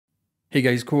Hey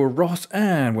guys, Core Ross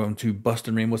and welcome to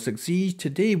Busting Rainbow Six Siege.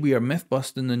 Today we are myth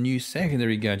busting the new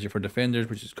secondary gadget for defenders,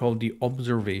 which is called the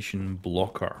Observation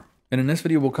Blocker. And in this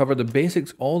video we'll cover the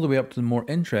basics all the way up to the more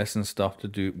interesting stuff to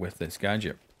do with this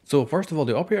gadget. So first of all,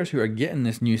 the operators who are getting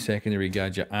this new secondary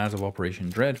gadget as of Operation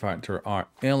Dread Factor are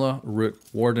Ela, Rook,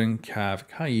 Warden, Cav,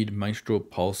 Kaid, Maestro,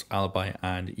 Pulse, Alibi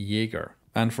and Jaeger.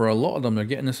 And for a lot of them they're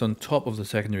getting this on top of the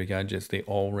secondary gadgets they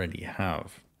already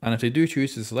have. And if they do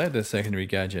choose to select this secondary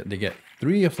gadget, they get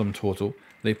 3 of them total.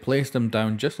 They place them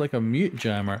down just like a mute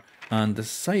jammer, and the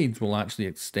sides will actually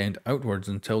extend outwards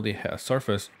until they hit a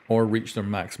surface or reach their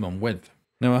maximum width.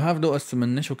 Now I have noticed some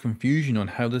initial confusion on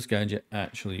how this gadget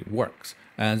actually works,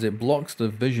 as it blocks the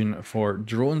vision for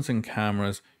drones and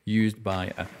cameras used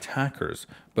by attackers.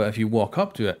 But if you walk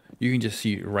up to it, you can just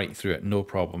see right through it, no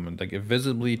problem. And like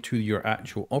visibly to your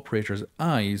actual operator's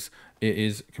eyes, it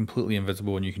is completely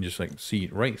invisible and you can just like see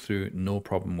right through, no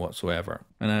problem whatsoever.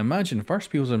 And I imagine first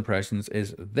people's impressions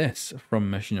is this from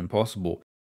Mission Impossible,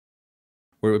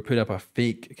 where it would put up a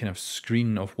fake kind of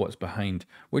screen of what's behind,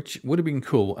 which would have been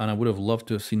cool, and I would have loved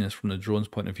to have seen this from the drone's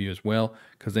point of view as well,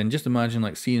 because then just imagine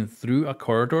like seeing through a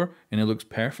corridor and it looks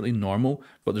perfectly normal,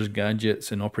 but there's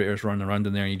gadgets and operators running around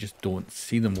in there and you just don't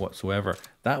see them whatsoever.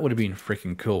 That would have been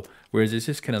freaking cool, whereas it's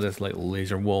just kind of this like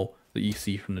laser wall that you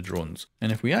see from the drones.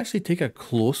 And if we actually take a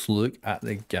close look at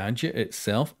the gadget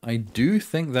itself, I do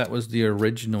think that was the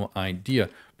original idea,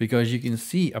 because you can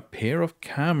see a pair of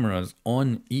cameras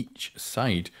on each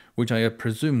side, which I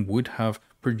presume would have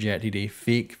projected a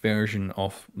fake version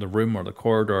of the room or the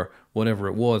corridor, whatever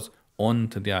it was,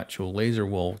 onto the actual laser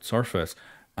wall surface,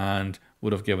 and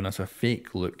would have given us a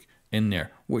fake look in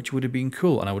there, which would have been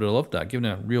cool, and I would have loved that, given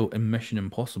a real Mission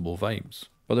Impossible vibes.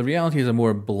 But the reality is a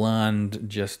more bland,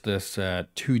 just this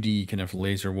 2D kind of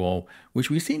laser wall, which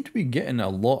we seem to be getting a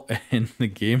lot in the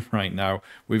game right now.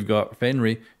 We've got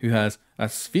Fenry, who has a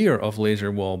sphere of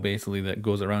laser wall basically that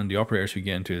goes around the operators who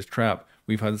get into his trap.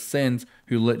 We've had Sens,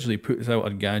 who literally puts out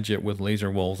a gadget with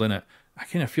laser walls in it. I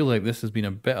kind of feel like this has been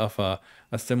a bit of a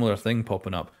similar thing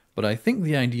popping up. But I think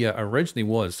the idea originally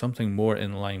was something more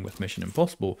in line with Mission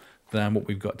Impossible than what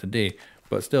we've got today.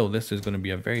 But still, this is going to be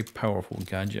a very powerful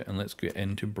gadget, and let's get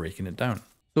into breaking it down.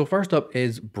 So first up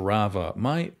is Brava,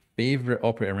 my favorite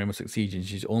operator in Rainbow Six Siege, and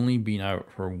she's only been out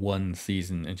for 1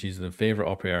 season, and she's the favorite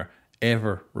operator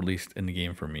ever released in the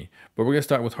game for me. But we're going to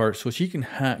start with her, so she can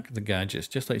hack the gadgets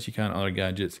just like she can other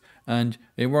gadgets, and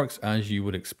it works as you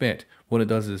would expect. What it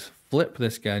does is flip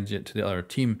this gadget to the other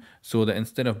team so that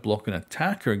instead of blocking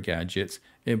attacker gadgets,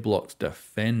 it blocks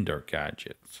defender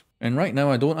gadgets. And right now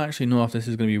I don't actually know if this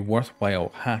is going to be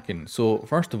worthwhile hacking. So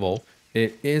first of all,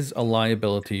 it is a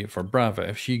liability for Brava.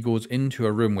 If she goes into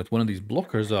a room with one of these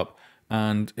blockers up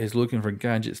and is looking for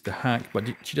gadgets to hack,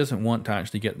 but she doesn't want to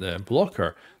actually get the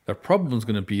blocker, the problem is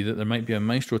going to be that there might be a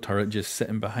Maestro turret just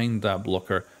sitting behind that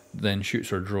blocker, then shoots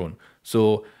her drone.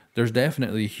 So there's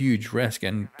definitely a huge risk,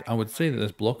 and I would say that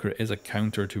this blocker is a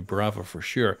counter to Brava for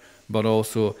sure, but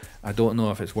also I don't know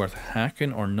if it's worth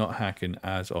hacking or not hacking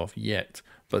as of yet.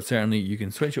 But certainly you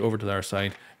can switch it over to the other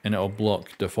side and it'll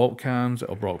block default cams,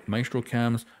 it'll block Maestro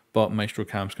cams, but Maestro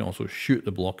cams can also shoot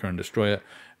the blocker and destroy it,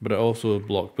 but it also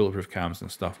blocks bulletproof cams and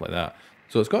stuff like that.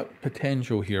 So it's got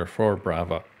potential here for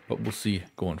Brava, but we'll see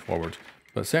going forward.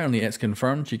 But certainly it's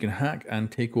confirmed she can hack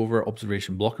and take over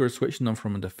observation blockers, switching them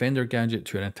from a defender gadget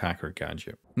to an attacker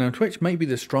gadget. Now Twitch might be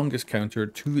the strongest counter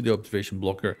to the observation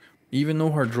blocker. Even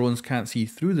though her drones can't see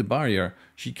through the barrier,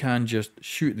 she can just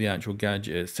shoot the actual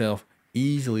gadget itself,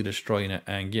 easily destroying it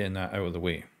and getting that out of the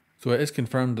way. So it is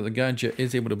confirmed that the gadget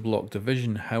is able to block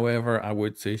division. However, I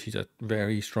would say she's a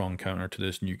very strong counter to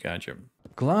this new gadget.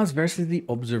 Glass versus the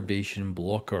observation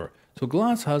blocker. So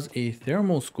Glass has a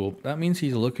thermal scope. That means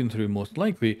he's looking through most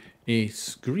likely a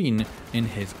screen in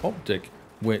his optic,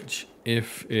 which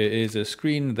if it is a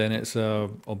screen, then it's a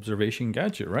observation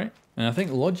gadget, right? And I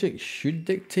think logic should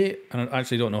dictate, and I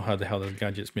actually don't know how the hell this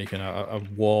gadget's making a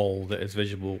wall that is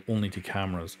visible only to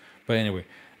cameras. But anyway,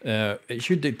 it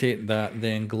should dictate that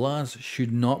then Glass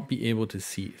should not be able to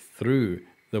see through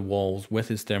the walls with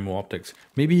his thermal optics.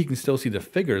 Maybe he can still see the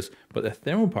figures, but the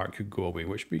thermal part could go away,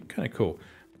 which would be kind of cool.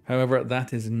 However,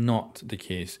 that is not the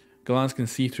case. Glass can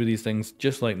see through these things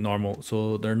just like normal,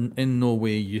 so they're in no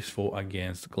way useful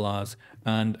against Glass.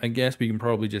 And I guess we can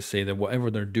probably just say that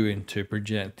whatever they're doing to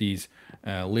project these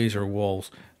laser walls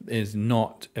is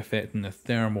not affecting the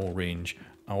thermal range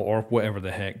or whatever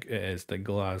the heck it is that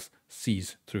Glass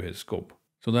sees through his scope.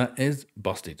 So that is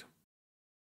busted.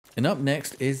 And up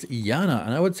next is Yana,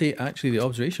 and I would say actually the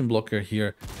observation blocker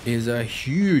here is a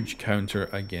huge counter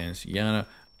against Yana.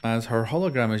 as her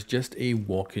hologram is just a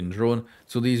walk-in drone,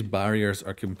 so these barriers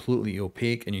are completely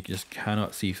opaque and you just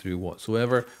cannot see through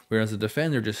whatsoever, whereas the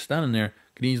defender just standing there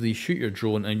can easily shoot your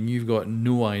drone and you've got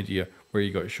no idea where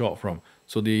you got shot from.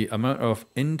 So the amount of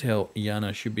intel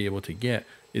Yana should be able to get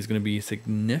is going to be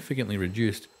significantly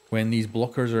reduced when these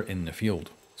blockers are in the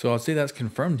field. So I'd say that's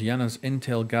confirmed. Yana's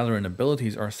intel gathering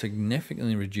abilities are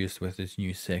significantly reduced with this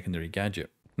new secondary gadget.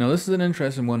 Now this is an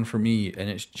interesting one for me, and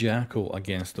it's Jackal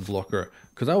against the blocker,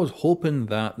 because I was hoping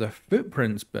that the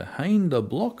footprints behind the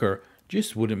blocker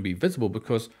just wouldn't be visible,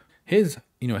 because his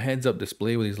heads up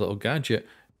display with his little gadget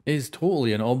is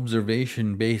totally an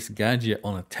observation based gadget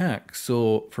on attack.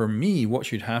 So for me, what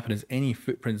should happen is any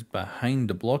footprints behind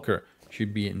the blocker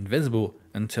should be invisible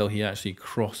until he actually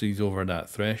crosses over that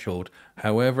threshold.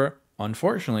 However,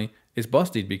 unfortunately, it's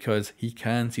busted because he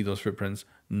can see those footprints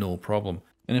no problem.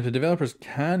 And if the developers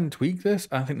can tweak this,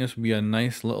 I think this would be a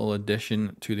nice little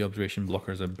addition to the observation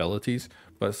blocker's abilities,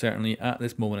 but certainly at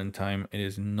this moment in time, it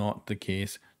is not the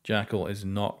case. Jackal is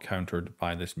not countered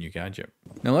by this new gadget.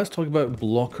 Now let's talk about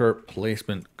blocker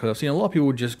placement, because I've seen a lot of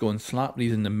people just go and slap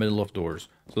these in the middle of doors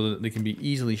so that they can be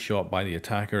easily shot by the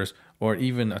attackers, or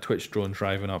even a Twitch drone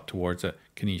driving up towards it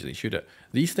can easily shoot it.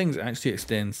 These things actually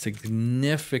extend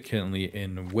significantly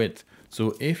in width,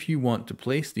 so if you want to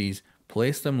place these,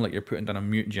 place them like you're putting down a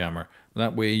mute jammer.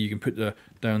 That way you can put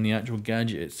down the actual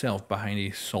gadget itself behind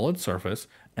a solid surface,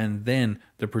 and then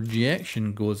the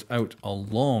projection goes out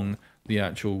along the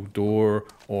actual door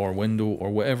or window or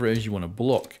whatever it is you want to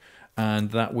block.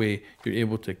 And that way you're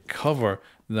able to cover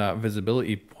that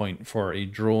visibility point for a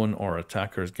drone or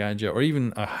attacker's gadget, or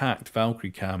even a hacked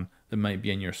Valkyrie cam that might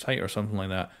be in your sight or something like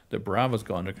that, that Brava's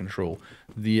got under control.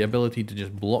 The ability to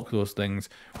just block those things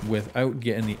without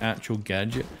getting the actual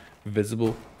gadget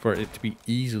visible for it to be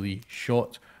easily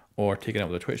shot or taken out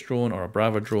with a Twitch drone or a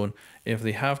Brava drone. If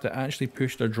they have to actually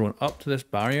push their drone up to this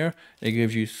barrier, it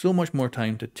gives you so much more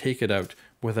time to take it out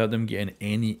without them getting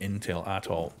any intel at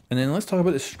all. And then let's talk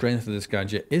about the strength of this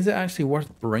gadget. Is it actually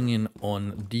worth bringing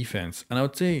on defense? And I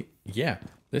would say, yeah,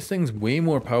 this thing's way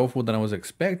more powerful than I was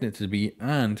expecting it to be,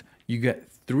 and you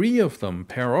get 3 of them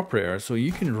per operator, so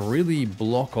you can really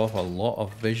block off a lot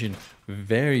of vision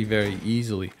very, very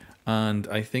easily. And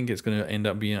I think it's going to end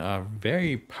up being a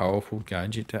very powerful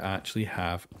gadget to actually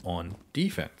have on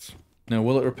defense. Now,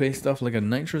 will it replace stuff like a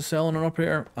nitro cell on an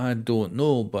operator? I don't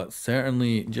know, but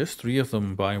certainly just 3 of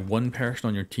them by 1 person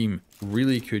on your team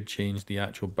really could change the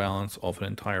actual balance of an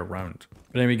entire round.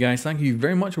 But anyway guys, thank you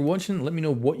very much for watching. Let me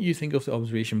know what you think of the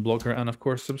observation blocker, and of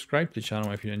course subscribe to the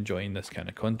channel if you're enjoying this kind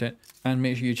of content. And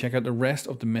make sure you check out the rest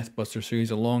of the Mythbusters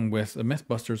series along with the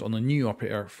Mythbusters on the new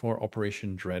operator for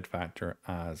Operation Dread Factor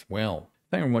as well.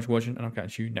 Thank you very much for watching, and I'll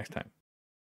catch you next time.